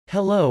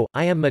Hello,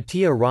 I am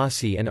Mattia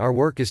Rossi and our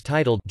work is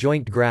titled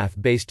Joint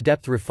Graph-Based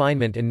Depth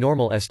Refinement and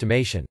Normal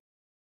Estimation.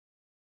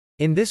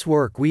 In this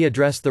work we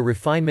address the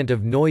refinement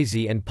of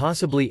noisy and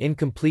possibly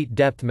incomplete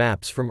depth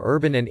maps from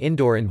urban and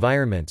indoor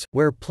environments,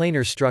 where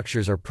planar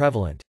structures are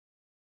prevalent.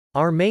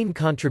 Our main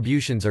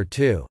contributions are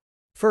two.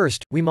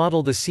 First, we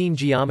model the scene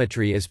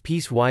geometry as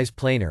piecewise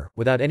planar,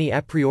 without any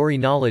a priori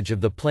knowledge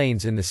of the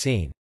planes in the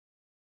scene.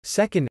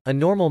 Second, a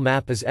normal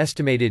map is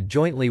estimated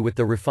jointly with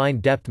the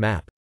refined depth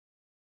map.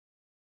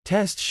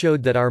 Tests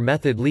showed that our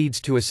method leads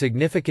to a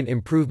significant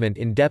improvement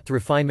in depth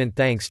refinement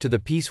thanks to the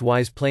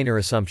piecewise planar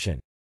assumption.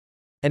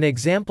 An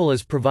example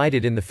is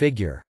provided in the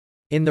figure.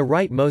 In the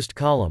rightmost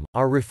column,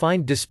 our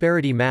refined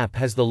disparity map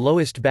has the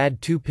lowest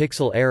bad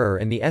 2-pixel error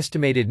and the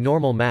estimated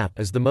normal map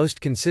is the most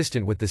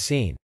consistent with the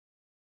scene.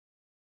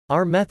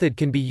 Our method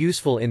can be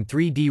useful in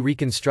 3D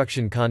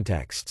reconstruction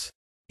contexts.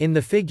 In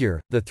the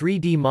figure, the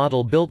 3D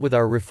model built with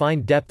our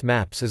refined depth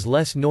maps is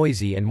less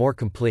noisy and more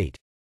complete.